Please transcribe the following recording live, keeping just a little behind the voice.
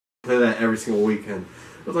play that every single weekend.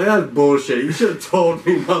 I was like, that's bullshit. You should have told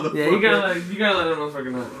me, motherfucker. Yeah, you gotta let that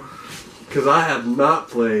motherfucker know. Because I have not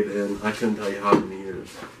played in, I couldn't tell you how many years.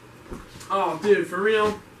 Oh, dude, for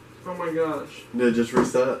real? Oh my gosh. Did it just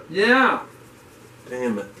reset? Yeah.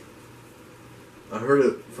 Damn it. I heard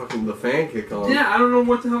it fucking the fan kick on. Yeah, I don't know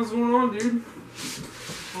what the hell's going on, dude.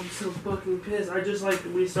 I'm so fucking pissed. I just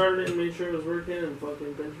restarted it and made sure it was working and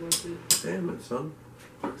fucking benchmarked it. Damn it, son.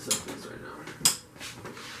 I'm so pissed right now.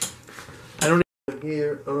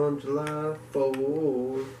 Here on July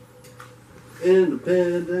 4th,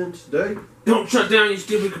 Independence Day. Don't shut down, you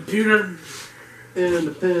stupid computer.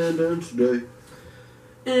 Independence Day.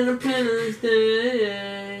 Independence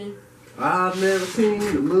Day. I've never seen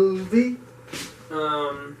the movie,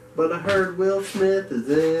 but I heard Will Smith is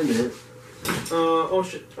in it. Oh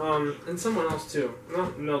shit. And someone else too.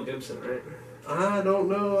 Not Mel Gibson, right? I don't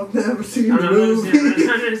know. I've never seen I've the never movie. seen it.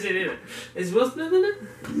 I've never seen it either. Is Will Smith in it?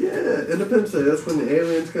 Yeah, Independence Day. That's when the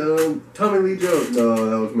aliens come. Tommy Lee Jones. No,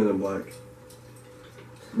 that was Men in Black.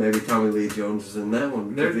 Maybe Tommy Lee Jones is in that one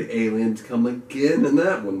because the aliens come again in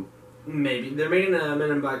that one. Maybe. They're making a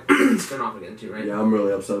Men in Black spin-off again too, right? Yeah, I'm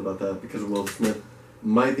really upset about that because Will Smith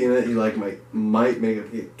might be in it. He might make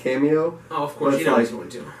a cameo. Oh, of course. You know he's going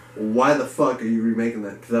to. Why the fuck are you remaking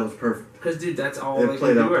that? Because that was perfect. Because, dude, that's all It they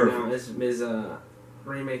played can out do right perfect. now is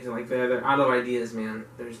remakes. Like, they're out of ideas, man.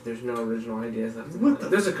 There's no original ideas left.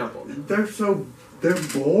 There's a couple. They're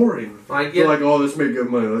boring. Like, yeah. They're like, oh, this made good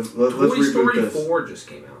money. Let's Toy Story reboot this. 4 just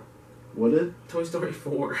came out. What did? Toy Story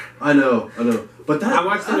 4. I know. But that I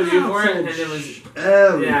watched the review for it, and it was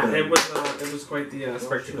everything. Yeah, it was quite the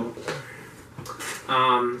spectacle.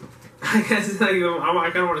 I guess I kind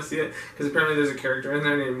of want to see it because apparently there's a character in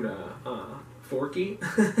there named Forky.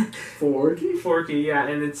 Forky, yeah,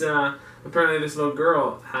 and it's apparently this little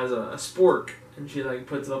girl has a spork. And she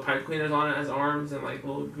puts little pipe cleaners on it as arms and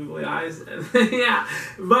little googly eyes, and yeah.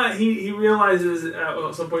 But he realizes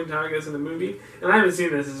at some point in time, I guess in the movie, and I haven't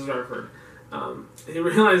seen this. This is what I've heard. He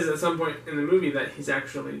realizes at some point in the movie that he's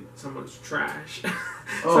actually someone's trash.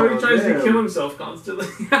 So he tries to kill himself constantly.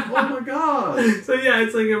 Oh my god! So yeah,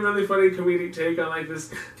 it's a really funny comedic take on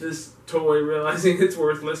this toy realizing its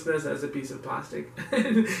worthlessness as a piece of plastic.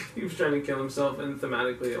 And he was trying to kill himself, and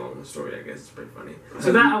thematically along the story, I guess it's pretty funny.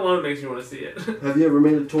 So that alone makes me want to see it. Have you ever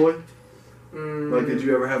made a toy? Did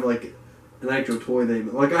you ever have an actual toy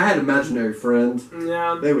I had imaginary friends.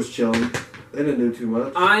 Yeah. They was chilling. They didn't do too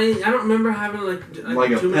much. I don't remember having like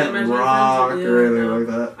a pet rock or anything like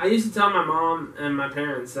that. I used to tell my mom and my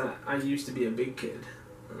parents that I used to be a big kid.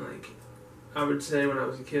 I would say when I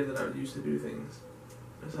was a kid that I used to do things.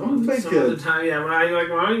 I'm a big kid. Of the time, yeah. When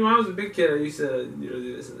I was a big kid, I used to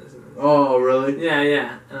do this and this and this. Oh, really?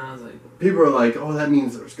 Yeah. And I was like... People are like, oh, that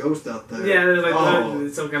means there's ghosts out there. Yeah,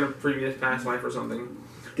 there's some kind of previous past life or something.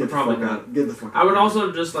 Get the fuck out. Get the fuck out. I would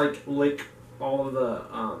also just lick all of the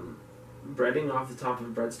breading off the top of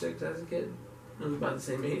breadsticks as a kid. I was about the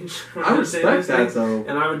same age. I respect that though.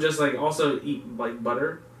 And I would just also eat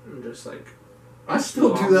butter and just I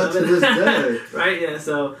still do that to this day. Right? Yeah.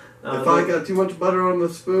 So if I got too much butter on the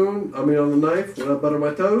spoon, on the knife, when I butter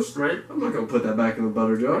my toast, right? I'm not gonna put that back in the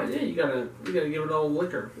butter jar. Right, yeah, you gotta give it all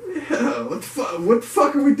liquor. Yeah. What the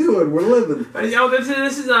fuck are we doing? We're living.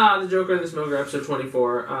 This is the Joker and the Smoker, episode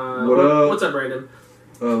 24. What's up, Brandon?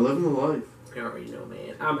 Living the life. You already know,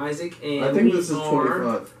 man. I'm Isaac, and I think this is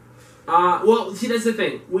 25. Well, see, that's the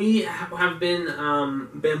thing. We have been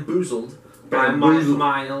bamboozled by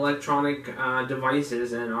my electronic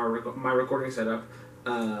devices and my recording setup.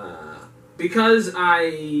 Because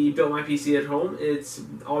I built my PC at home, it's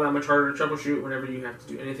all that much harder to troubleshoot whenever you have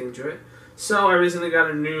to do anything to it. So I recently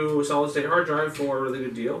got a new solid-state hard drive for a really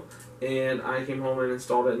good deal, and I came home and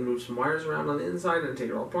installed it and moved some wires around on the inside and take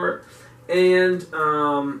it all apart. And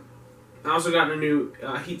I also got a new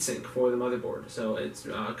heatsink for the motherboard, so it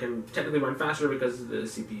can technically run faster because the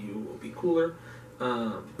CPU will be cooler.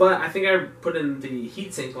 But I think I put in the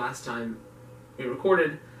heatsink last time we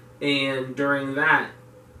recorded, and during that,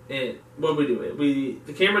 the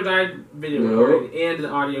camera died video recording, and the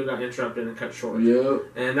audio got interrupted and cut short. Yep.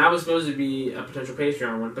 And that was supposed to be a potential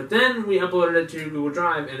Patreon one, but then we uploaded it to Google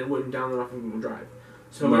Drive, and it wouldn't download off of Google Drive.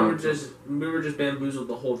 So we were just bamboozled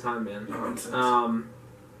the whole time, man. Nonsense.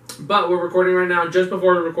 But we're recording right now. Just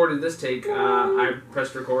before we recorded this take, I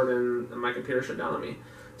pressed record and my computer shut down on me.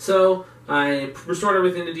 So I restored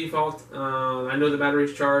everything to default. I know the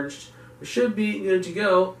battery's charged. We should be good to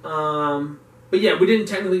go. But yeah, we didn't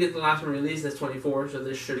technically get the last one released. That's 24, so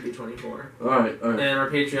this should be 24. All right. And our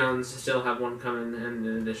Patreons still have one coming and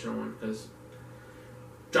an additional one because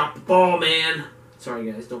drop the ball, man.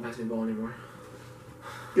 Sorry guys, don't pass me the ball anymore.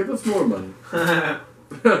 Give us more money.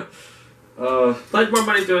 Pledge more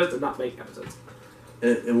money to us to not make episodes.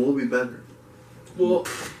 And we'll be better. We'll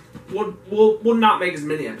not make as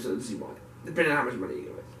many episodes as you want, depending on how much money you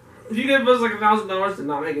give us. If you give us like $1,000 to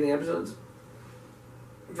not make any episodes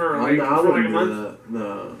for like a month,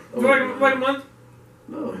 no, for like a month.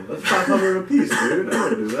 No, that's $500 a piece, dude. I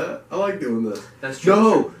don't do that. I like doing this. That's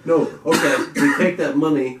true. No. Okay, we take that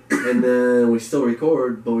money and then we still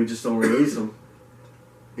record, but we just don't release them.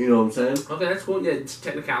 You know what I'm saying? Okay, that's cool. Yeah, it's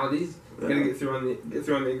technicalities. You gotta get through on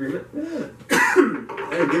the agreement. Yeah.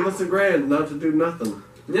 Hey, give us $1,000 not to do nothing.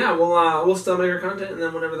 Yeah, we'll still make our content, and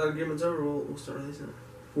then whenever that agreement's over, we'll start releasing it.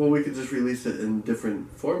 Well, we could just release it in different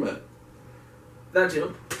format. That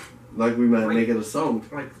too. Like we might make it a song.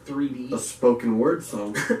 Like 3D. A spoken word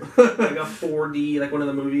song. Like a 4D, like one of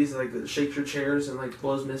the movies, like that shakes your chairs and like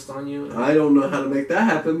blows mist on you. I don't know how to make that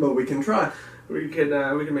happen, but we can try. We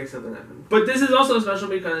can make something happen. But this is also special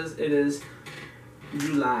because it is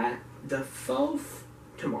July the 4th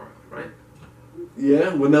tomorrow, right?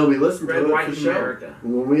 Yeah, when they'll be listening Red, to it White, for and sure. America.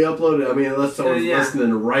 When we upload it, I mean, unless someone's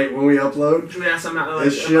listening right when we upload, Yeah,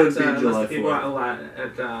 it should be July 4th. People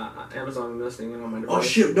at Amazon listening on my device. Oh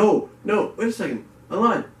shit! No, wait a second. I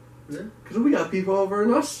lied. Yeah? Because we got people over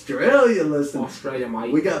in Australia listening. Australia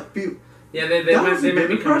might. We got people. Yeah, they might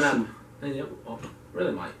be coming up. Yeah, well,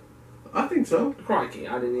 really might. I think so. Crikey,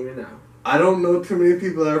 I didn't even know. I don't know too many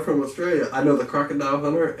people that are from Australia. I know the crocodile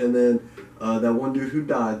hunter, and then that one dude who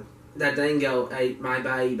died. That dingo ate my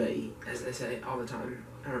baby, as they say all the time.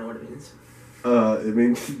 I don't know what it means. It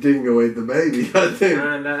means dingo ate the baby, I think.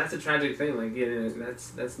 That's a tragic thing. Like, yeah,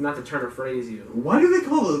 that's not the turn of phrase you. Why do they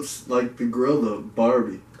call it, like, the gorilla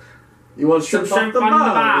Barbie? You want Some shrimp shrimp off the on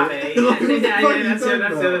Barbie? the Barbie. yeah, that's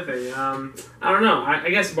the other thing. I don't know. I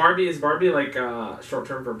guess Barbie is like short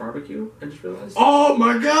term for barbecue. I just realized. Oh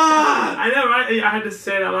my god! I know, right? I had to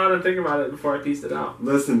say it out loud and think about it before I pieced it out.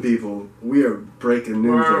 Listen, people, we are breaking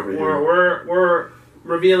news over here. We're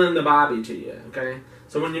revealing the Barbie to you, okay?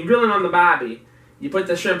 So when you're grilling on the Barbie, you put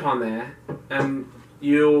the shrimp on there, and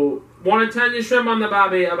you want to turn your shrimp on the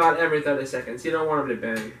Barbie about every 30 seconds. You don't want them to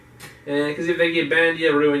burn. Because if they get burned,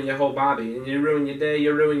 you ruin your whole Barbie, and you ruin your day,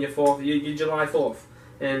 you ruin your your July 4th.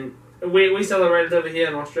 And we celebrate it over here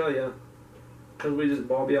in Australia, because we just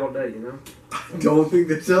Barbie all day, you know? I don't think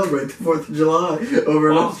they celebrate the 4th of July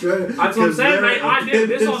over in Australia. That's what I'm saying, mate. I did.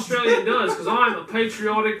 This Australian does, because I'm a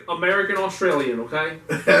patriotic American Australian, okay?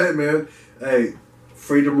 Hey, man. Hey,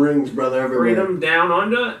 freedom rings, brother, everywhere. Freedom down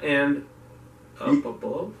under and up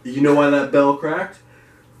above. You know why that bell cracked?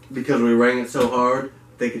 Because we rang it so hard,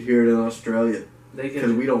 they could hear it in Australia.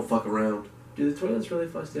 Because we don't fuck around. Do the toilets really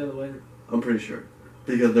flush the other way? I'm pretty sure.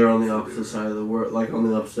 Because they're on the opposite side of the world, like on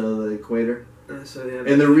the opposite of the equator. So yeah,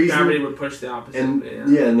 and the reason gravity would push the opposite. And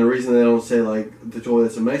and the reason they don't say like the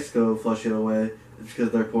toilets in Mexico flush it away is because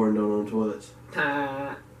they're pouring down on toilets.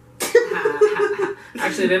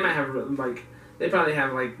 Actually, they might have like they probably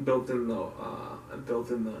have like built in the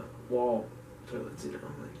wall toilets, you know,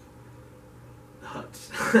 like huts.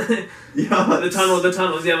 Yeah, the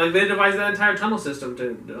tunnels. Yeah, like they devised that entire tunnel system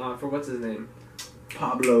to for what's his name.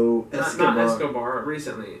 Pablo Escobar. Not Escobar.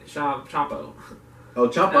 Recently, Chapo. Oh,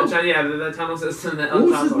 Chapo? Yeah, the tunnel system. What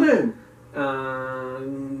was his name?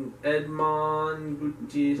 Edmond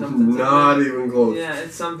Gucci something. Not even close. Yeah,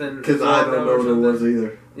 it's something. Because I don't know what it was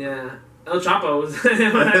either. Yeah. El Chapo was.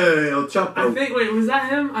 Hey, El Chapo. I think. Wait, was that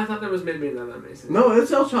him? I thought there was maybe another Mason. No, it's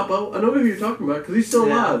El Chapo. I know who you're talking about because he's still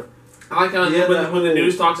alive. I like how when the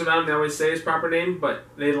news talks about him, they always say his proper name, but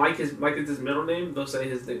they like it's his middle name. They'll say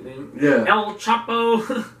his nickname. Yeah. El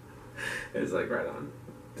Chapo. It's like right on.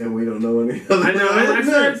 And we don't know any other. I know. I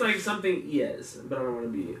swear it's like something yes, but I don't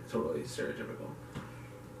want to be totally stereotypical.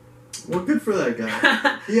 Well, good for that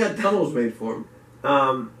guy. He had tunnels made for him.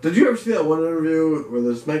 Did you ever see that one interview where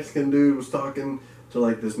this Mexican dude was talking to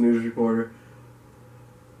like this news reporter,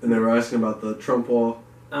 and they were asking about the Trump wall?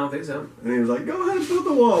 I don't think so. And he was like, "Go ahead and build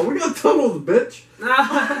the wall. We got tunnels, bitch."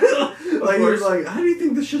 Like he was like, "How do you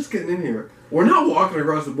think this shit's getting in here? We're not walking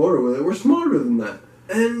across the border with it. We're smarter than that."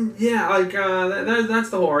 And yeah, like that's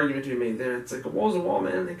the whole argument to be made there. It's like a wall's a wall,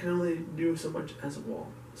 man. They can only do so much as a wall.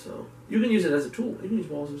 So you can use it as a tool. You can use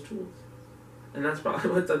walls as tools, and that's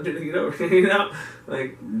probably what I'm doing to get over. You know,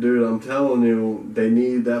 like dude, I'm telling you, they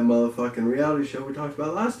need that motherfucking reality show we talked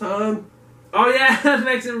about last time. Oh yeah,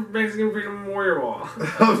 Mexican Freedom Warrior Wall.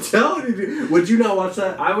 I'm telling you, dude. Would you not watch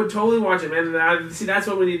that? I would totally watch it, man. And see, that's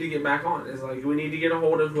what we need to get back on. Is like we need to get a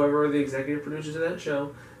hold of whoever are the executive producers of that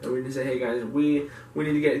show, and we need to say, hey guys, we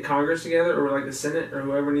need to get Congress together, or like the Senate, or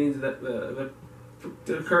whoever needs the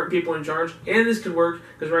current people in charge. And this could work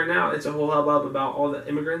because right now it's a whole hubbub about all the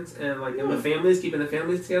immigrants and like and the families, keeping the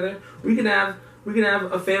families together. We could have We could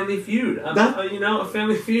have a Family Feud. A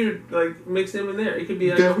Family Feud like mixed in there. It could be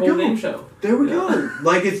like a whole name show. There we go.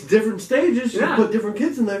 Like it's different stages. You put different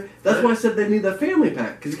kids in there. That's why I said they need that family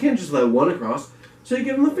pack because you can't just let one across. So you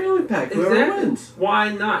give them the family pack. Whoever wins.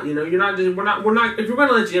 Why not? You're not just we're not. If we're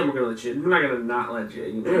gonna let you in, we're gonna let you in. We're not gonna not let you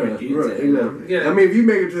in. Exactly. I mean, if you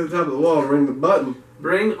make it to the top of the wall and ring the button,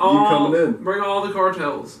 bring all the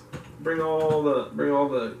cartels. Bring all the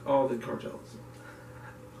cartels.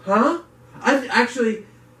 Huh? I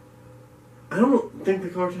don't think the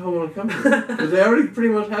cartel want to come here because they already pretty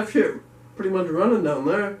much have shit pretty much running down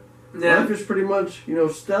there. Yeah. Life is pretty much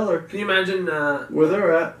stellar. Can you imagine where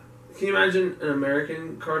they're at? Can you imagine an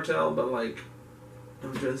American cartel, but like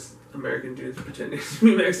of just American dudes pretending to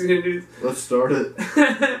be Mexican dudes? Let's start it.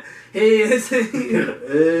 Hey, hey.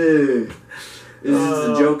 Is this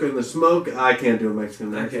a joke in the smoke? I can't do a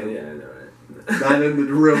Mexican accent. Yeah, I know, right? That ended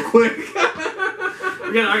real quick.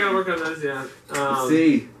 I gotta work on this, yeah.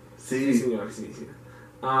 Sí.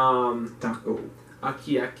 Taco.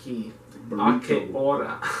 Aquí. Burrito. Ake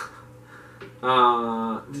ora.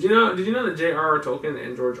 Did you know that J.R.R. Tolkien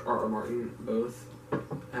and George R.R. Martin both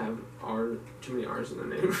have too many R's in their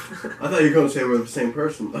name? I thought you were going to say we're the same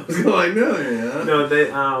person. I was going no, yeah. No,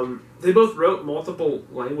 they both wrote multiple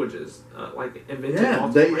languages, invented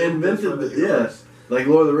like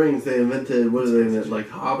Lord of the Rings, they invented, what did they invent, like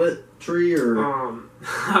Hobbit tree or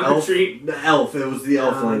Hobbit tree? The elf, it was the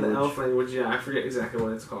elf language. The elf language, yeah, I forget exactly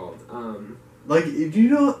what it's called. Like, do you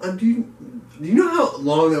know how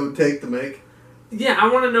long that would take to make? Yeah, I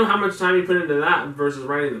want to know how much time you put into that versus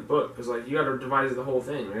writing the book, because like you got to devise the whole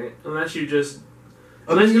thing, right? Unless you just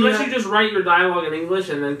write your dialogue in English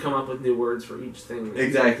and then come up with new words for each thing.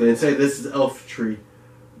 Exactly, and say this is elf tree,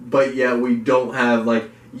 but yeah, we don't have like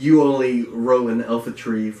you only wrote an elf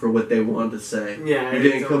tree for what they wanted to say. Yeah, you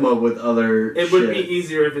didn't come up with other. It would be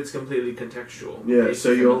easier if it's completely contextual. Yeah,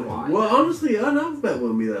 so honestly, an alphabet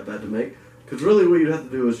wouldn't be that bad to make. Because really what you'd have to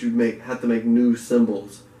do is have to make new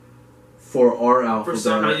symbols for our alphabet.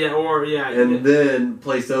 And then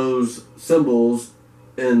place those symbols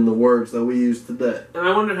in the words that we use today. And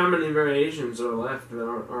I wonder how many variations are left that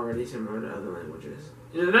aren't already similar to other languages.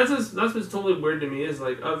 That's what's totally weird to me is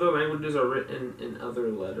like other languages are written in other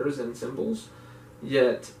letters and symbols,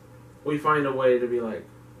 yet we find a way to be like,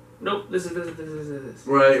 nope, this is this.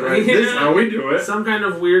 Right. This is how we do it. Some kind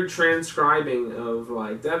of weird transcribing of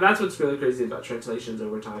like that's what's really crazy about translations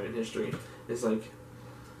over time in history. It's like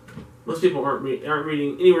most people aren't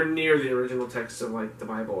reading anywhere near the original text of like the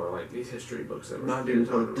Bible or like these history books that not even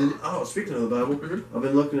speaking of the Bible, I've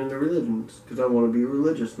been looking into religions because I want to be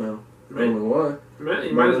religious now. Right. I don't know why. Right,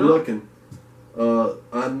 you might as well. Looking.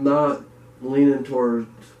 I'm not leaning towards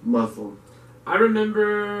Muslim. I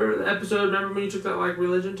remember the episode. Remember when you took that like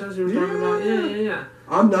religion test? You were talking about yeah.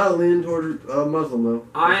 I'm not leaning toward Muslim though.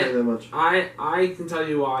 I'll say that much. I can tell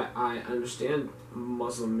you why I understand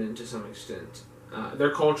Muslim men to some extent.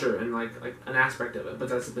 Their culture and like an aspect of it, but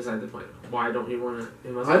that's beside the point. Why don't you want to be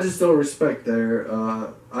Muslim? I just don't respect their.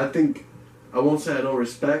 I think I won't say I don't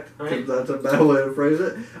respect because that's a bad way to phrase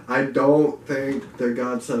it. I don't think their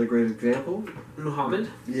God set a great example.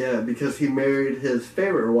 Muhammad. Yeah, because he married his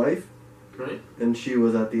favorite wife. Right. And she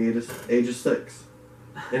was at the age of 6,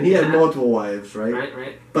 and he had multiple wives, right?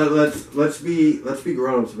 Right. But let's be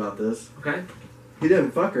grown-ups about this. Okay. He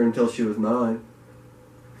didn't fuck her until she was 9,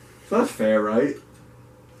 so that's fair, right?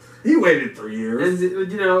 He waited 3 years.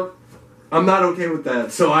 And, I'm not okay with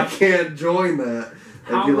that, so I can't join that.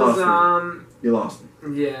 You lost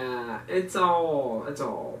me. Yeah, it's all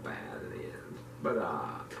bad in the end, but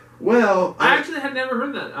well, I actually had never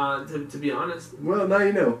heard that. To be honest. Well, now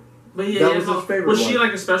you know. But that was his favorite. Was she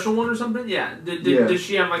like a special one or something? Yeah. Did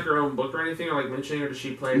she have like her own book or anything, or like mentioning, or does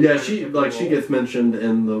she play? Yeah, she gets mentioned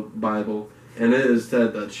in the Bible, and it is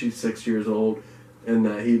said that she's 6 years old, and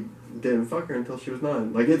that he didn't fuck her until she was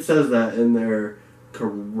 9. Like it says that in their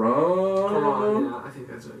Quran. Quran, yeah, I think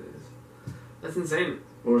that's what it is. That's insane.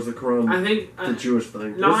 Or is the Quran? I think the Jewish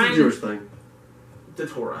thing. What's the Jewish thing? The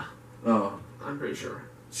Torah. Oh. I'm pretty sure.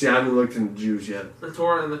 See, I haven't looked into Jews yet. The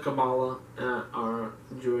Torah and the Kabbalah are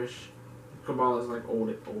Jewish. Kabbalah is like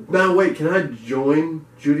old. Now wait, can I join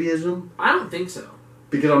Judaism? I don't think so.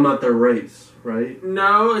 Because I'm not their race, right?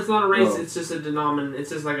 No, it's not a race. Oh. It's just a denomination.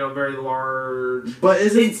 It's just like a very large. But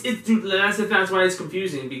isn't that's why it's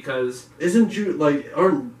confusing because It's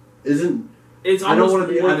I don't want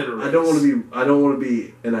to be. I don't want to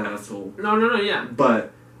be an asshole. No, yeah.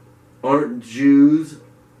 But aren't Jews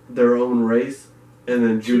their own race, and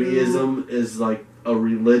then Judaism is like a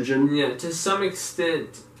religion? Yeah, to some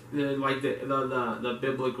extent, the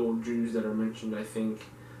biblical Jews that are mentioned, I think,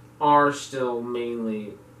 are still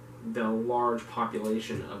mainly the large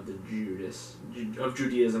population of the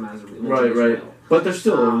Judaism as a religion. Right, right. Well. But they're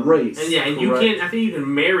still a race. And yeah, and you can't. I think you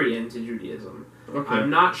can marry into Judaism. Okay. I'm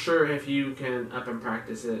not sure if you can up and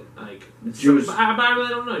practice it like Jewish. but I really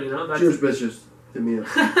don't know. You know, Jewish bitches. Hit me up.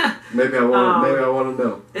 Maybe I want. Maybe I want to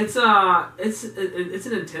know. It's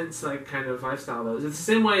an intense like kind of lifestyle though. It's the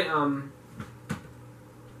same way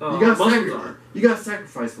Muslims are. You got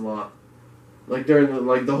sacrificed a lot, like during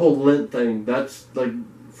the whole Lent thing. That's like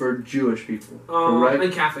for Jewish people, correct?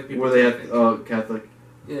 And Catholic people. Where they have Catholic.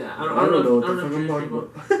 Yeah, I don't know what the fuck I'm talking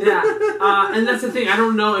about. Yeah, and that's the thing. I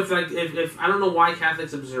don't know if I don't know why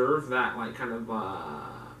Catholics observe that like kind of.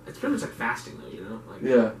 It's pretty much like fasting though, you know. Like,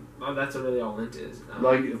 yeah. That's what really all Lent is.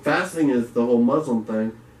 Like fasting is the whole Muslim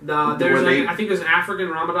thing. There's I think there's African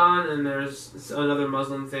Ramadan and there's another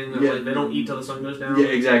Muslim thing that like they don't eat till the sun goes down. Yeah,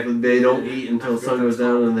 exactly. They don't eat until the sun goes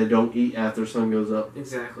down, and they don't eat after the sun goes up.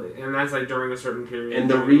 Exactly, and that's like during a certain period. And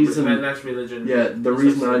the reason that's religion. Yeah, the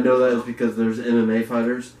reason I know that is because there's MMA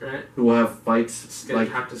fighters who will have fights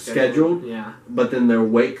scheduled. Yeah. But then their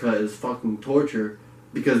weight cut is fucking torture.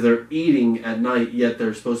 Because they're eating at night, yet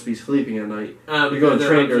they're supposed to be sleeping at night. You're going to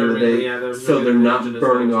train during the day, so they're not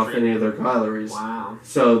burning off any of their calories. Wow.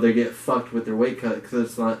 So they get fucked with their weight cut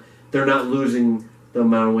because they're not losing the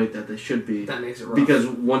amount of weight that they should be. That makes it rough. Because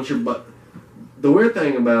once the weird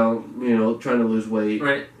thing about trying to lose weight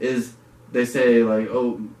is they say like,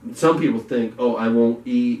 oh, some people think, oh, I won't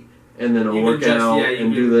eat and then I'll work out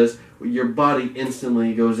and do this. Your body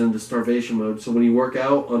instantly goes into starvation mode. So when you work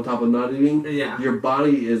out on top of not eating, your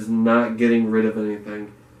body is not getting rid of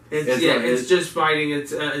anything. It's just fighting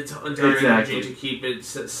its entire energy to keep it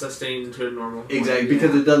sustained to a normal point. Exactly,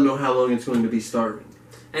 because it doesn't know how long it's going to be starving.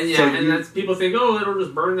 And that's people think, oh, it'll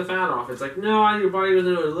just burn the fat off. It's like, no, your body goes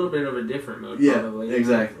into a little bit of a different mode. Probably.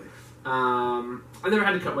 Exactly. I never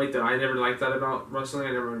had to cut weight though. I never liked that about wrestling.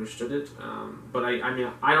 I never understood it. But I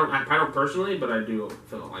don't personally, but I do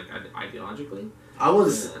feel like ideologically. I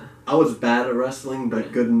was bad at wrestling,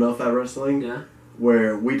 but good enough at wrestling. Yeah.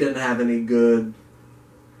 Where we didn't have any good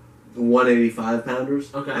 185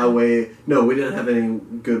 pounders. Okay. We didn't have any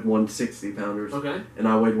good 160 pounders. Okay. And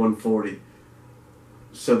I weighed 140.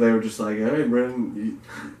 So they were just like, all right, Brennan,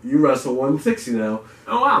 you wrestle 160 now.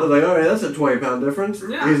 Oh, wow. I was like, all right, that's a 20-pound difference.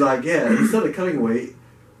 Yeah. He's like, yeah, instead of cutting weight,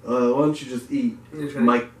 why don't you just eat?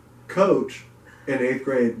 My coach in 8th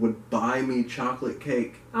grade would buy me chocolate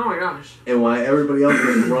cake. Oh, my gosh. And while everybody else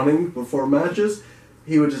was running before matches,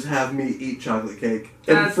 he would just have me eat chocolate cake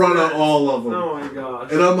in front of all of them. Oh, my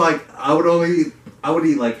gosh. And I'm like, I would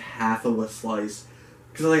eat like half of a slice.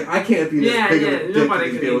 Because like I can't be this big of a dick to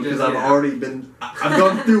these people because I've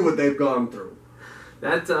gone through what they've gone through.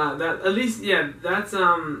 That's that's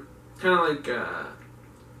kind of like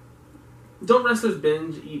don't wrestlers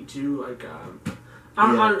binge eat too like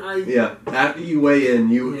after you weigh in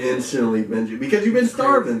you instantly binge it because you've been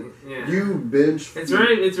starving. Yeah. You binge. It's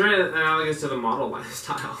very analogous to the model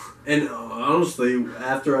lifestyle. And honestly,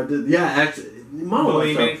 after I did model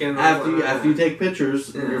lifestyle, after you take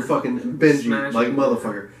pictures, you're fucking binging like a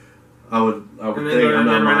motherfucker. I would and think then I'm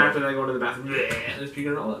not. Right after that, go to the bathroom, just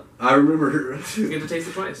puking it all up. I remember. You get to taste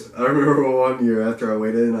it twice. I remember one year after I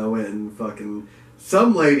weighed in, I went and fucking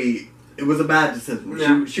some lady. It was a bad decision.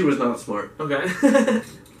 Yeah. She was not smart. Okay.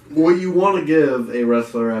 What you want to give a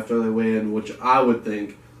wrestler after they weigh in, which I would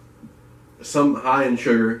think, some high in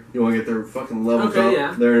sugar. You want to get their fucking levels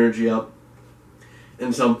up, their energy up,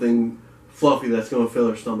 and something fluffy that's going to fill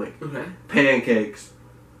their stomach. Okay. Pancakes.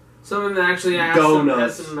 Something that actually has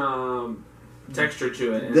some texture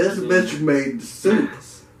to it. This bitch made soup.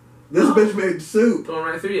 This bitch made soup. Going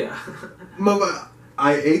right through you. Mama,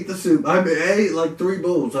 I ate the soup. I ate like 3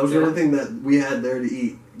 bowls. That was the only thing that we had there to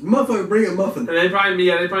eat. Motherfucker, bring a muffin. And they probably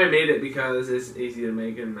made it because it's easy to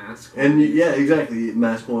make in mass quantity. And exactly,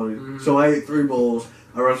 mass quantity. Mm-hmm. So I ate 3 bowls.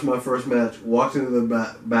 I wrestled my first match, walked into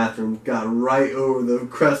the bathroom, got right over the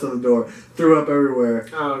crest of the door, threw up everywhere,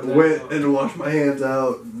 went and washed my hands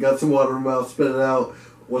out, got some water in my mouth, spit it out,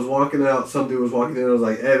 was walking out, some dude was walking in, I was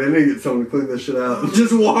like, hey, they need to get someone to clean this shit out, and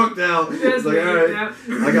just walked out. It's like, alright,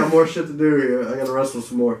 I got more shit to do here, I gotta wrestle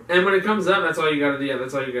some more. And when it comes up, that's all you gotta do,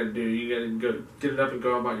 that's all you gotta do, you gotta go get it up and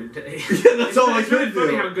go about your day. Yeah, that's all I could do. It's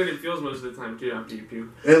really funny how good it feels most of the time, too, after you puke.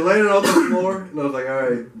 And laying on the floor, and I was like,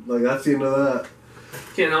 alright, like, that's the end of that.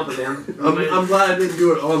 Can't help it, man. I'm glad I didn't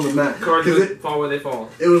do it on the mat. Cards fall where they fall.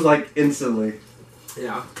 It was like instantly.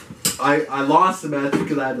 Yeah. I lost the match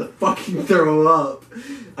because I had to fucking throw up.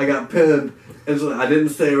 I got pinned. And so I didn't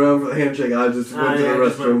stay around for the handshake. I just went to the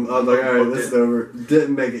restroom. I was like, alright, this is over.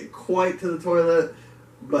 Didn't make it quite to the toilet.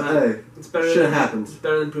 But hey, shit happens. It's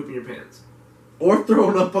better than pooping your pants. Or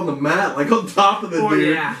throwing up on the mat, like on top of the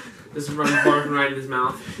dude. Yeah. Just run barfing right in his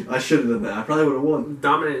mouth. I should have done that. I probably would have won.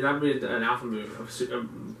 Dominate. That'd be an alpha move.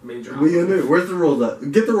 A major alpha What are you gonna do? Where's the rule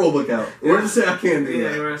at? Get the rule book out. Where does it say I can't do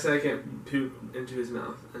that? Yeah, where I say I can't poop into his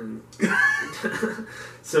mouth and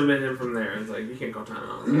submit him from there. It's like, you can't call time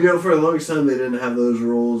out. You know, for the longest time, they didn't have those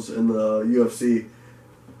rules in the UFC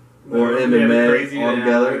or Yeah, MMA crazy,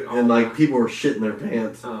 altogether, yeah, and like people were shitting their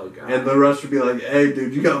pants. Oh god. And the rest would be like, "Hey,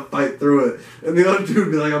 dude, you gotta fight through it." And the other dude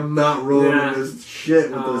would be like, "I'm not rolling with this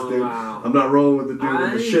shit with this dude. Wow. I'm not rolling with the dude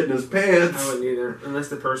with the shit in his pants." I wouldn't either, unless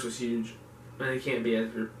the purse was huge. And it can't be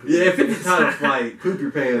as your Yeah, if it's a title fight, poop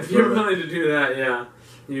your pants. If you're brother. willing to do that, yeah,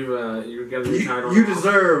 you're getting the title. You now.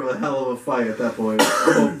 deserve a hell of a fight at that point.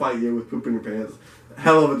 I won't fight you with pooping your pants.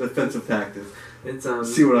 Hell of a defensive tactic. It's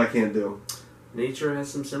See what I can do. Nature has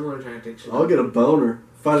some similar tactics. I'll get a boner.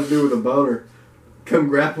 Fight a dude with a boner. Come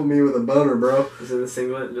grapple me with a boner, bro. Is it the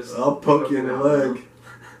singlet? Just I'll poke you in the leg.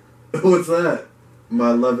 What's that?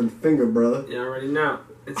 My 11th finger, brother. You already know.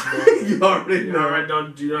 It's You already know. Alright,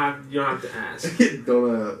 you don't have to ask.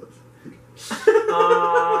 Don't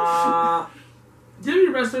Do you have any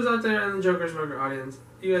wrestlers out there in the Joker Smoker audience?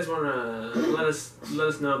 You guys wanna let us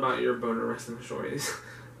know about your boner wrestling stories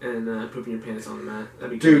and pooping your pants on the mat?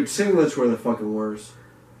 That'd be Dude, great. singlets were the fucking worst.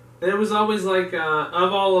 It was always like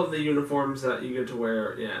of all of the uniforms that you get to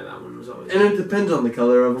wear, yeah, that one was always. And it depends on the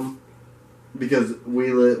color of them. Because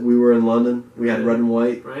we were in London. We had red and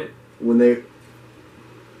white. Right. When they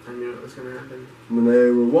I knew it was gonna happen. When they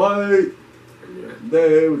were white, I knew it.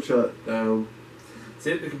 they would shut down.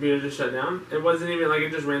 See, the computer just shut down. It wasn't even like it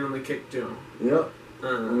just randomly kicked too. Yep.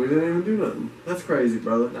 And we didn't even do nothing. That's crazy,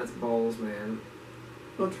 brother. That's balls, man.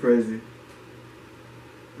 That's crazy.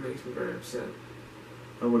 It makes me very upset.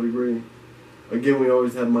 I would agree. Again, we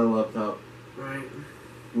always had my laptop. Right.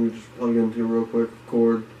 We just plug into real quick,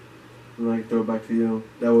 record, and I can throw it back to you.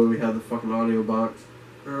 That way we have the fucking audio box.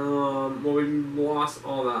 Well, we lost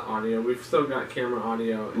all that audio. We've still got camera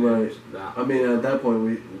audio. And Right. that. I mean, at that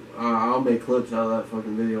point, I'll make clips out of that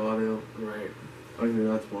fucking video audio. Right. I can do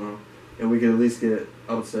that tomorrow. And we can at least get,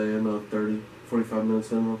 I would say, another 30, 45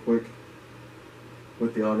 minutes in real quick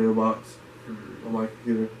with the audio box on my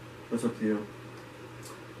computer. That's up to you.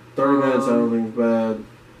 30 minutes, I don't think is bad.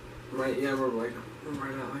 Right, yeah, we're right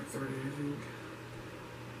at like 30, I think.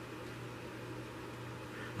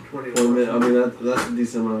 20 minutes. I mean, that's a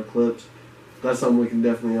decent amount of clips. That's something we can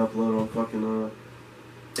definitely upload on fucking,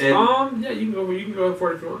 and yeah, you can go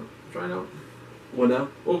for it if you want. Try it out. What now?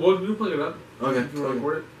 Well, we'll plug it up. Okay. If you want to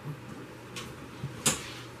record it.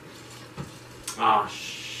 Ah,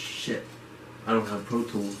 shit. I don't have Pro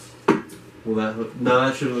Tools. Will that hook? No,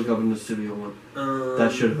 that should hook up in the studio one.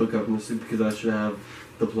 That should hook up in the studio because I should have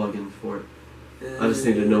the plugins for it. I just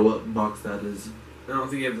need to know what box that is. I don't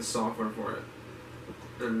think you have the software for it.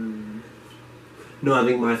 No, I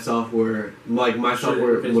think my software,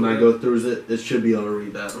 when I go through it should be able to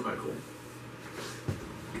read that. Okay, cool.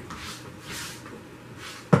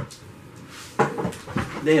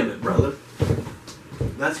 Damn it, brother.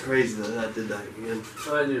 That's crazy that did that again.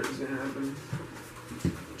 I knew it was gonna happen.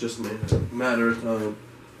 Just a matter of time.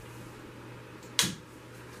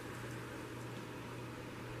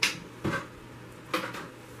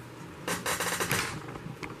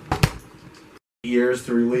 Years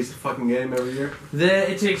to release a fucking game every year.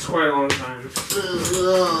 It takes quite a long time.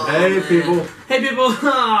 Hey people. Hey people!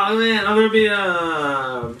 Oh man, I'm gonna be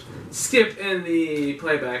skip in the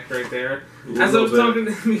playback right there. As I was talking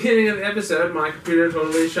at the beginning of the episode, my computer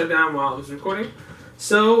totally shut down while I was recording.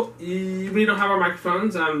 So we don't have our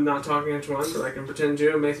microphones. I'm not talking into one, but I can pretend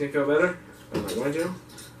to. It makes me feel better. I'm not going to.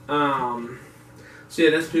 So yeah,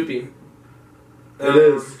 that's poopy. It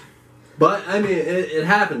is. But, I mean, it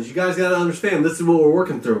happens. You guys gotta understand, this is what we're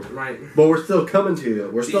working through. Right. But we're still coming to you.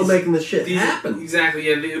 We're still making this shit happen. Exactly,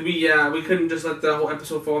 yeah. We couldn't just let the whole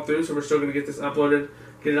episode fall through, so we're still going to get this uploaded,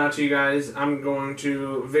 get it out to you guys. I'm going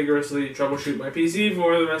to vigorously troubleshoot my PC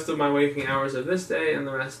for the rest of my waking hours of this day and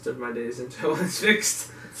the rest of my days until it's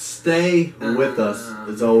fixed. Stay with us,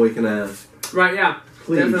 is all we can ask. Right, yeah.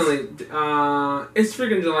 Please. Definitely. It's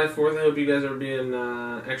freaking July 4th. I hope you guys are being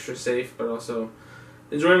extra safe, but also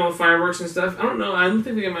enjoying all the fireworks and stuff. I don't know. I don't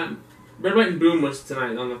think they got Red, White, and Boom was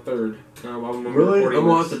tonight on the 3rd. Really? I'm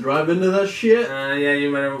gonna have to drive into that shit? Yeah, we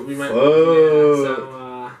might. Oh. Yeah,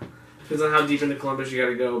 so, depends on how deep into Columbus you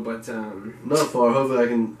gotta go, but, not far. Hopefully I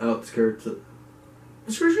can outskirts it.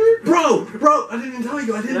 Bro! I didn't tell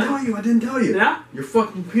you. I didn't tell you. Yeah? Your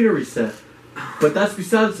fucking computer reset. But that's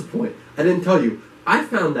besides the point. I didn't tell you. I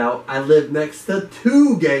found out I live next to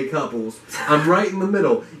 2 gay couples. I'm right in the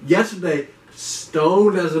middle. Yesterday,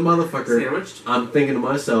 stoned as a motherfucker. Sandwiched. I'm thinking to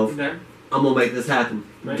myself, Okay. I'm gonna make this happen.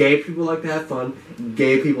 Right. Gay people like to have fun.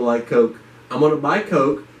 Gay people like Coke. I'm gonna buy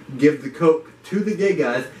Coke, give the Coke to the gay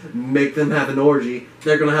guys, make them have an orgy.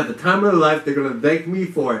 They're gonna have the time of their life. They're gonna thank me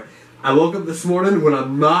for it. I woke up this morning when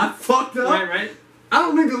I'm not fucked up. Right. I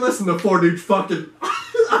don't need to listen to 4 dudes fucking.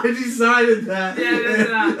 I decided that.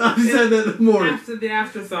 Yeah, I said that in the morning. After the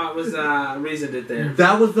afterthought was reasoned it there.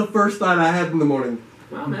 That was the first thought I had in the morning.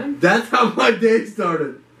 Wow, man. That's how my day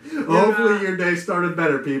started. Hopefully your day started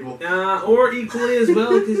better, people. Or equally as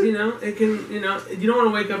well, because it can, you don't want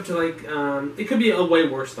to wake up to like, it could be a way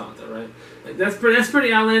worse thought though, right? Like that's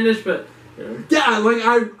pretty outlandish, but. Yeah, like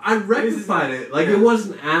I rectified it. Like it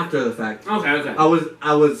wasn't after the fact. Okay.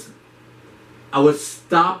 I was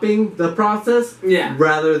stopping the process. Yeah.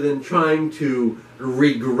 Rather than trying to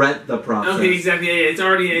regret the process. Okay, exactly. Yeah, it's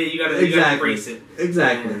already you gotta embrace it.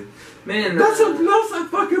 Exactly. Yeah. Man, that's something else I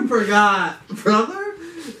fucking forgot, brother.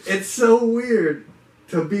 It's so weird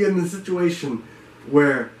to be in the situation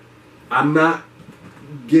where I'm not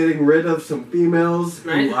getting rid of some females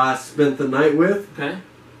who I spent the night with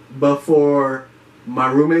before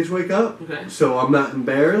my roommates wake up. Okay. So I'm not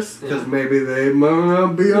embarrassed because maybe they might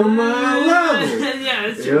not be on my level. Yeah,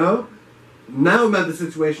 that's true. You know? Now I'm at the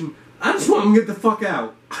situation, I just want them to get the fuck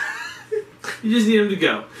out. You just need them to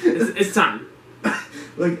go. It's time.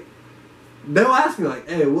 Like, they'll ask me like,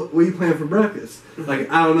 hey, what are you planning for breakfast?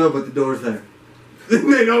 Like, I don't know, but the door's there.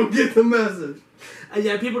 They don't get the message.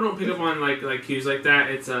 Yeah, people don't pick up on like cues like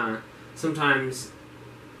that. It's sometimes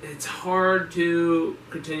it's hard to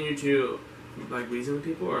continue to like reason with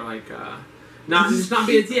people or like not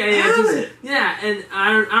be yeah, and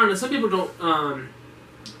I don't know. Some people don't.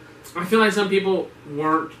 I feel like some people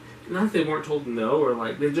weren't not that they weren't told no or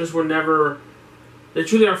like they just were never. They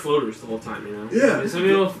truly are floaters the whole time, you know? Yeah. Some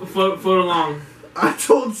people float along. I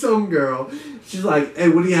told some girl, she's like, hey,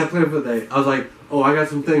 what do you have planned for the day? I was like, oh, I got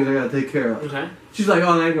some things I gotta take care of. Okay. She's like,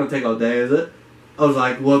 oh, that ain't gonna take all day, is it? I was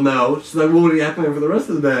like, well, no. She's like, well, what do you have planned for the rest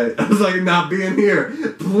of the day? I was like, not being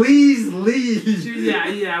here. Please leave.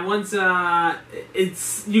 Yeah. Once,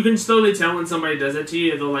 you can slowly tell when somebody does it to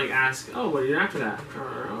you. They'll, like, ask, oh, what are you after that?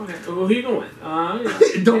 Okay. Well, who are you going with? Yeah.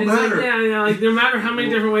 It don't matter. Like, yeah, like, no matter how many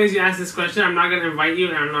different ways you ask this question, I'm not going to invite you,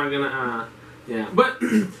 and I'm not going to, yeah. But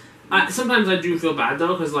sometimes I do feel bad,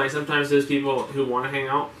 though, because, like, sometimes those people who want to hang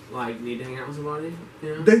out, like, need to hang out with somebody, you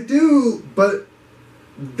know? They do, but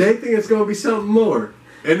they think it's gonna be something more,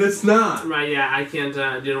 and it's not. Right? Yeah, I can't.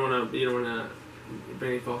 You don't want to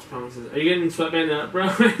bring any false promises. Are you getting sweatband up, bro?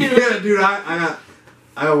 Yeah, dude. I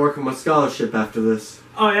got work on my scholarship after this.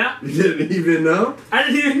 Oh yeah. You didn't even know? I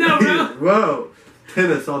didn't even know, bro. Whoa,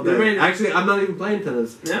 tennis all day. Actually, I'm not even playing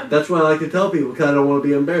tennis. Yeah. That's why I like to tell people because I don't want to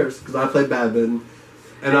be embarrassed because I play badminton.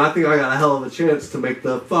 And I think I got a hell of a chance to make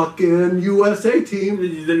the fucking USA team.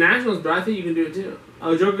 The Nationals, bro. I think you can do it too.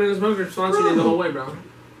 Oh, Joker and the Smoker sponsored you the whole way, bro.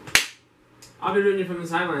 I'll be rooting you from the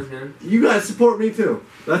sidelines, man. You guys support me too.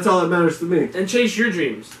 That's all that matters to me. And chase your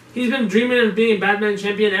dreams. He's been dreaming of being a badminton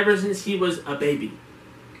champion ever since he was a baby.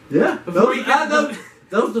 Yeah.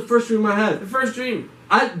 That was the first dream I had. The first dream.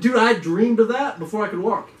 I dreamed of that before I could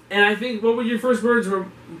walk. And I think, what were your first words?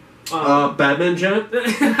 Badminton champ?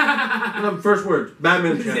 First words,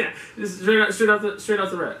 badminton champ. Yeah, just straight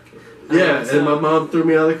out the rack. Yeah, and my mom threw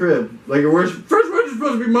me out of the crib. Like, first word is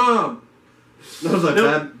supposed to be mom. And I was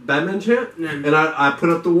like, badminton champ? And I put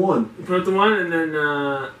up the one. You put up the one and then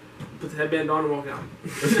put the headband on and walk out.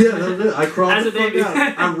 Yeah, that was it. I crawled the fuck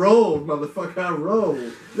out. I rolled, motherfucker, I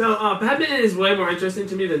rolled. No, badminton is way more interesting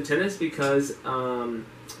to me than tennis because...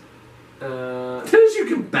 tennis you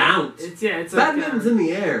can bounce. It's badminton's like, in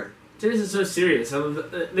the air. Tennis is so serious.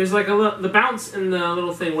 There's like the bounce and the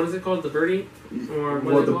little thing. What is it called? The birdie?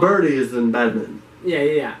 Well, the birdie is in badminton.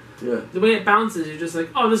 Yeah. The way it bounces, you're just like,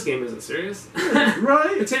 oh, this game isn't serious.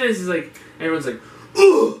 Right. But tennis is like, everyone's like,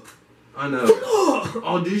 ugh! I know.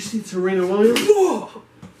 Oh, did you see Serena Williams?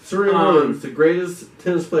 Serena Williams, the greatest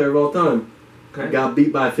tennis player of all time, got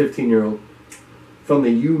beat by a 15-year-old from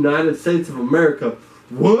the United States of America.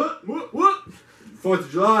 What? 4th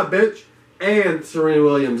of July, bitch. And Serena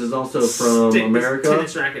Williams is also from America.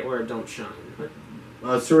 Tennis racket where it don't shine.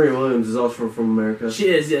 Serena Williams is also from America. She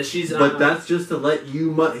is, yeah. She's. But that's just to let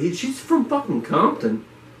you. She's from fucking Compton.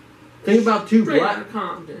 Think about two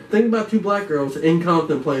black girls in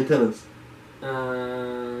Compton playing tennis.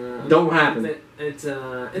 Don't happen. It's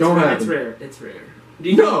rare. It's rare.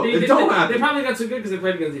 It don't happen. They probably got so good because they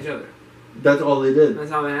played against each other. That's all they did. That's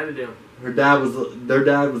how they had to do. Their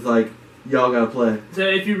dad was like, y'all gotta play. So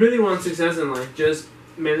if you really want success in life, just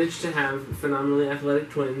manage to have phenomenally athletic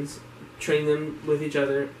twins, train them with each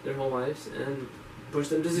other their whole lives, and push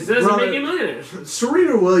them to success and make them millionaires.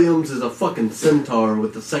 Serena Williams is a fucking centaur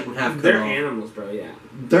with the second half cut They're off. animals, bro, yeah.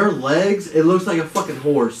 Their legs, it looks like a fucking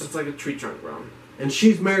horse. It's like a tree trunk, bro. And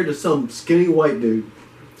she's married to some skinny white dude.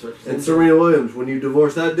 That's And Serena Williams, when you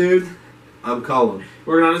divorce that dude, I'm calling.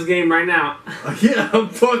 Working on this game right now. Yeah, I'm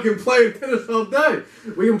fucking playing tennis all day.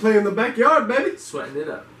 We can play in the backyard, baby. Sweating it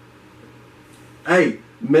up. Hey,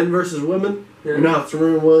 men versus women. Yeah. You know how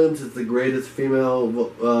Serena Williams is the greatest female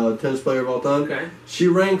tennis player of all time? Okay. She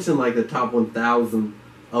ranks in like the top 1,000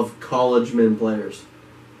 of college men players.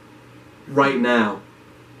 Right now.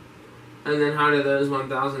 And then how do those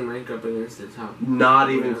 1,000 rank up against the top?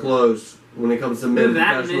 Not even close when it comes to men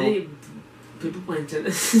That professional. many people playing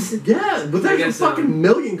tennis? Yeah, but there's a fucking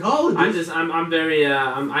million colleges. I'm very,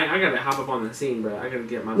 I gotta hop up on the scene, bro. I gotta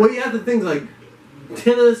get my... Well, you have to think like,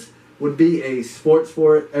 tennis would be a sports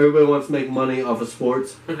sport. Everybody wants to make money off of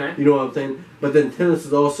sports. Okay. You know what I'm saying? But then tennis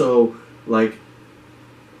is also, like,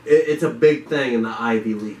 it's a big thing in the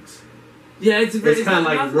Ivy Leagues. Yeah, it's kind of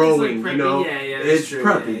like rowing, like you know? Yeah, It's true.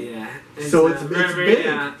 preppy. Yeah. So it's very,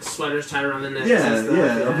 big. sweaters tied around the neck. Yeah, and stuff,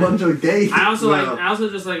 yeah, a bunch of gay. I also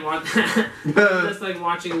just like watch, just like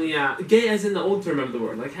watching the gay as in the old term of the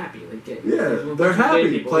word, like happy, like gay. Yeah, like, they're happy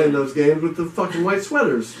people, playing those games with the fucking white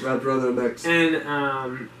sweaters wrapped around their necks.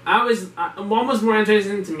 And almost more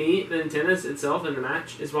interesting to me than tennis itself in the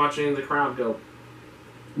match is watching the crowd go.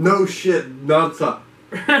 No shit, nonstop.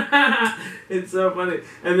 It's so funny.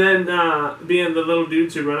 And then being the little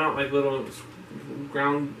dudes who run out like little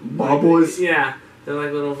ground Ball boys. Yeah, they're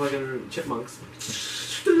like little fucking chipmunks.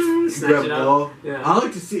 Snatch Grab it up. ball. Yeah. I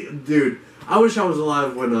like to see, dude. I wish I was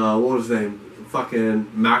alive when what was his name? Fucking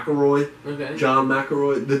McElroy. Okay. John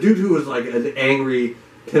McElroy, the dude who was like an angry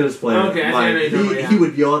tennis player. Okay, I like, see what you're talking about, he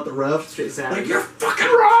would yell at the refs. Straight savage. Like, you're fucking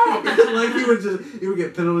wrong! Like, he would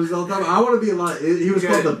get penalties all the time. I want to be alive. He was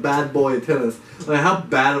called the bad boy of tennis. Like, how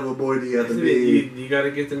bad of a boy do you have to be? You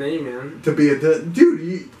gotta get the name, man. To be a dude,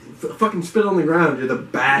 you fucking spit on the ground. You're the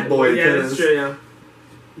bad boy of tennis. Yeah, that's true, yeah.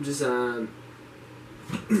 Just, one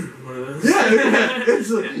of those. Yeah. It's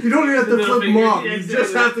you don't even have to flip them off. Yeah, You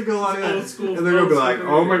just have to go like old that. school, And they're going to be like,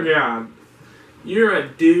 oh my god. You're a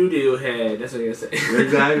doo-doo head. That's what you're gonna say.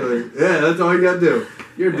 Exactly. Yeah, that's all you gotta do.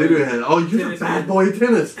 You're a doo-doo head. Oh, you're Tennis the bad boy of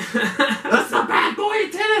tennis. That's the bad boy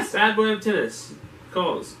of tennis. Bad boy of tennis.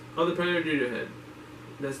 Calls. Other player doo-doo head.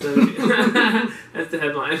 That's the that's the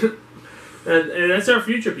headline. And that's our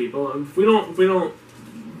future, people. If we don't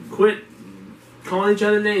quit calling each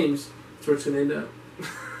other names, that's where it's gonna end up.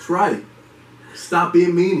 That's right. Stop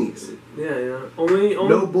being meanies. Yeah, yeah. Only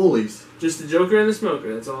No bullies. just the Joker and the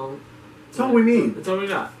Smoker. That's all. That's all we need. That's all we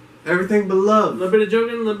got. Everything but A love. little bit of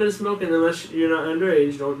joking, a little bit of smoking. Unless you're not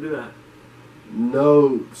underage, don't do that.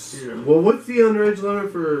 No. Yeah. Well, what's the underage limit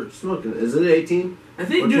for smoking? Is it 18? I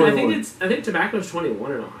think, Or dude. I 21? think tobacco's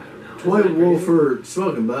 21 in Ohio now. 21 for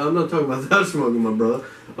smoking, but I'm not talking about that smoking, my brother.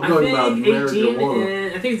 I'm talking about 18 marijuana.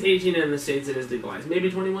 and I think it's 18 in the states it is legalized. Maybe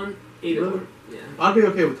 21. Either Really? one. Yeah. I'd be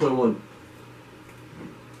okay with 21.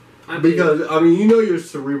 I'd be- Because, I mean, you know your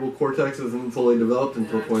cerebral cortex isn't fully developed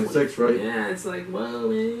until Yeah, 26, right? Yeah, it's like, well,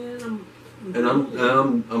 man, And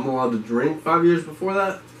I'm allowed to drink 5 years before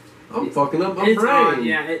that? I'm fucking up my it's odd, brain.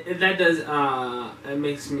 yeah. That does. It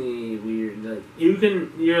makes me weird. Like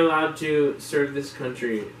you're allowed to serve this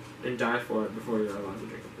country and die for it before you're allowed to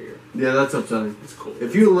drink a beer. Yeah, that's upsetting. It's cool.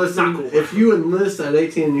 If you It's enlist, not cool. if you enlist at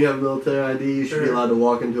 18 and you have military ID, you should be Sure. allowed to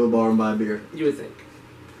walk into a bar and buy beer. You would think,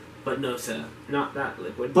 but no, sir, not that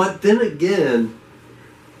liquid. But then again,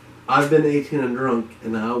 I've been 18 and drunk,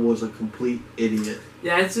 and I was a complete idiot.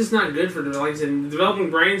 yeah, it's just not good for like I said, developing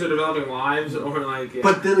brains or developing lives or like. Yeah.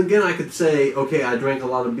 But then again, I could say, okay, I drank a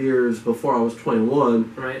lot of beers before I was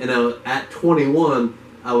 21, right. and at 21,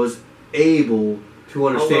 I was able to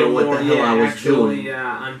understand what the hell I was doing.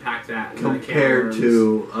 Unpack that. Compared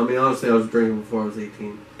to, I mean, honestly, I was drinking before I was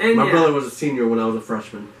 18. and My brother was a senior when I was a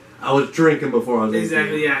freshman. I was drinking before I was 18.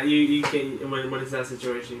 Exactly. Yeah. You can't when it's that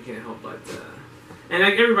situation, you can't help but. And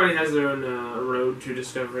like everybody has their own road to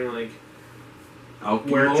discovering like Alcohol.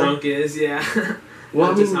 where drunk is. Yeah. Well,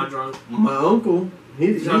 Not I just mean, how drunk. my uncle,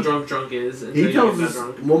 Just how drunk is. Until he you tells get that us.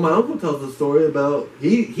 drunk. Well, my uncle tells the story about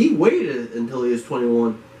he waited until he was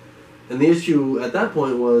 21, and the issue at that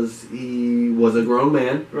point was he was a grown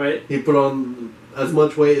man. Right. He put on as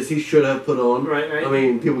much weight as he should have put on. Right. Right. I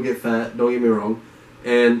mean, people get fat. Don't get me wrong.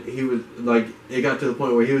 And he was like, it got to the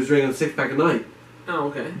point where he was drinking a 6-pack a night Oh,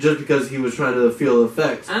 okay. just because he was trying to feel the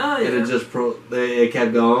effects. Oh, yeah. And it just it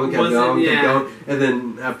kept going, kept going. And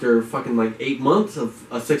then after fucking like 8 months of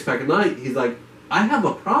a 6-pack a night, he's like, I have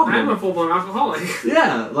a problem. I'm a full-blown alcoholic.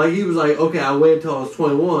 Yeah, like he was like, okay, I waited till I was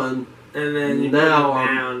 21 and then you now put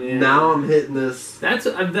it down. Yeah. Now I'm hitting this. That's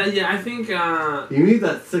yeah. I think you need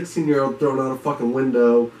that 16-year-old thrown out a fucking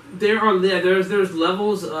window. There's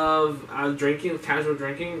levels of drinking, casual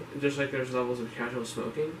drinking, just like there's levels of casual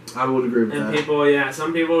smoking. I would agree with that. And people,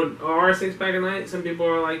 some people are a 6-pack a night. Some people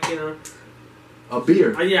are like, a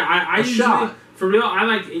beer. I a usually, shot. For real, I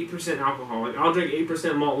like 8% alcohol. Like I'll drink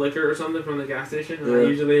 8% malt liquor or something from the gas station, and Yeah. I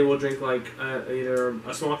usually will drink like either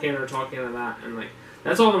a small can or a tall can of that, and like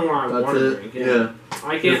that's all the more I want to drink. Yeah.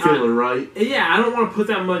 I can't. You're feeling right. Yeah, I don't want to put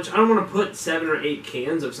that much. I don't want to put 7 or 8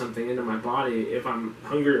 cans of something into my body if I'm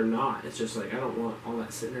hungry or not. It's just like I don't want all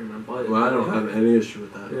that sitting in my body. Well, I don't have any issue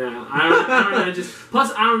with that. Yeah, I don't know.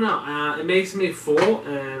 Plus, I don't know. It makes me full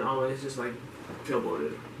and always just like feel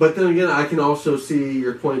bloated. But then again, I can also see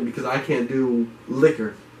your point because I can't do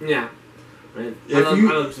liquor. Yeah. Right. I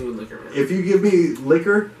love some good liquor, man. If you give me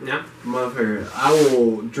liquor, yeah, motherfucker, I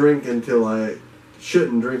will drink until I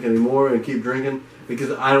shouldn't drink anymore and keep drinking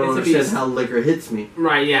because I don't understand how liquor hits me.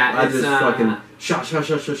 Right, yeah. I just fucking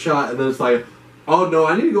shot, and then it's like, oh no,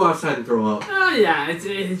 I need to go outside and throw up. Oh yeah, it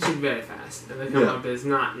hits you very fast, and the come up is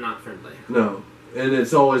not friendly. No, and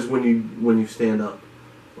it's always when you stand up.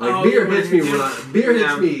 Like beer hits me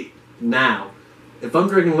hits me now. If I'm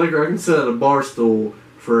drinking liquor, I can sit at a bar stool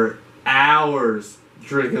for hours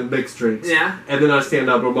drinking mixed drinks. Yeah. And then I stand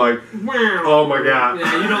up and I'm like, oh my god.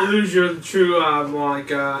 Yeah, you don't lose your true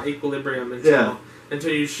equilibrium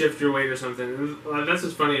until you shift your weight or something. That's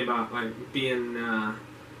what's funny about like being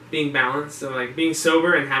balanced. So like being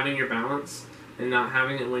sober and having your balance and not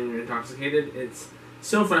having it when you're intoxicated. It's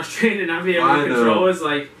so frustrating not being able to control. It's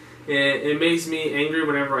like it makes me angry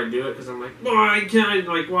whenever I do it because I'm like, why can't I?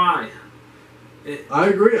 Like why? I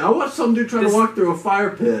agree. I watched some dude trying to walk through a fire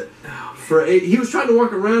pit for 8. He was trying to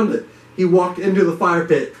walk around it. He walked into the fire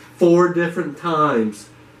pit 4 different times.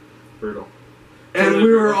 Brutal. And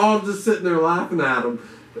we were all just sitting there laughing at him.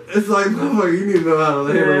 It's like, motherfucker, you need to know how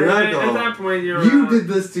to handle your alcohol. At that point, you did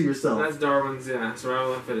this to yourself. That's Darwin's,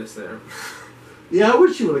 survival of the fittest there. Yeah, I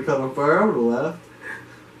wish you would have caught on fire. I would have laughed.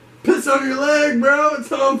 Piss on your leg, bro.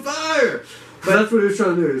 It's on fire. But that's what he was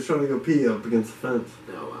trying to do. He was trying to go pee up against the fence.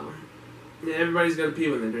 Oh, wow. Yeah, everybody's got to pee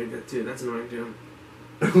when they drink that, too. That's annoying, too.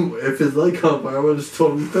 If his leg caught on fire, I would have just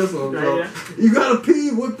told him to piss on himself. You gotta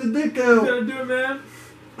pee. Whip the dick out. You gotta do it, man.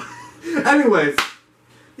 Anyways.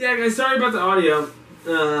 Yeah, guys, sorry about the audio.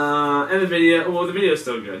 And the video. Well, the video's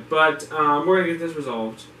still good. But we're going to get this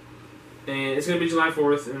resolved. And it's going to be July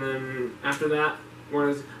 4th. And then after that, I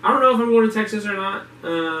don't know if I'm going to Texas or not.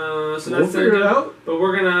 So we'll figure it out. But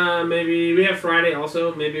we're going to we have Friday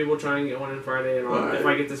also. Maybe we'll try and get one on Friday and if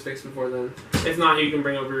I get this fixed before then. If not, you can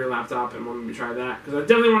bring over your laptop and we'll maybe try that. Because I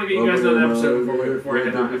definitely want to get you guys another episode before I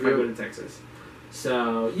head out if I go to Texas.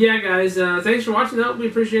 So, yeah, guys, thanks for watching, though. We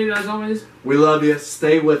appreciate it, as always. We love you.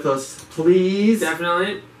 Stay with us, please.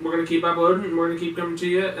 Definitely. We're going to keep uploading, and we're going to keep coming to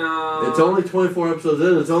you. It's only 24 episodes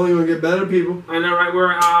in. It's only going to get better, people. I know, right?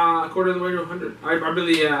 We're a quarter of the way to 100.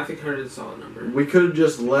 I think 100 is a solid number. We could have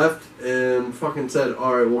just left and fucking said,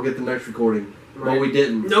 all right, we'll get the next recording. Right. But we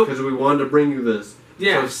didn't. Nope. Because we wanted to bring you this.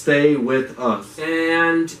 Yeah. So stay with us.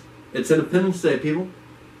 And it's Independence Day, people.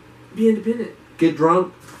 Be independent. Get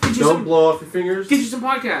drunk. Don't blow off your fingers. Get you some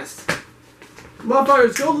podcasts.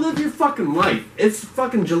 Motherfuckers, go live your fucking life. It's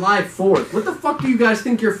fucking July 4th. What the fuck do you guys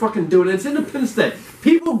think you're fucking doing? It's Independence Day.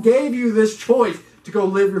 People gave you this choice to go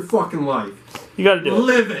live your fucking life. You gotta do it.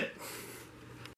 Live it.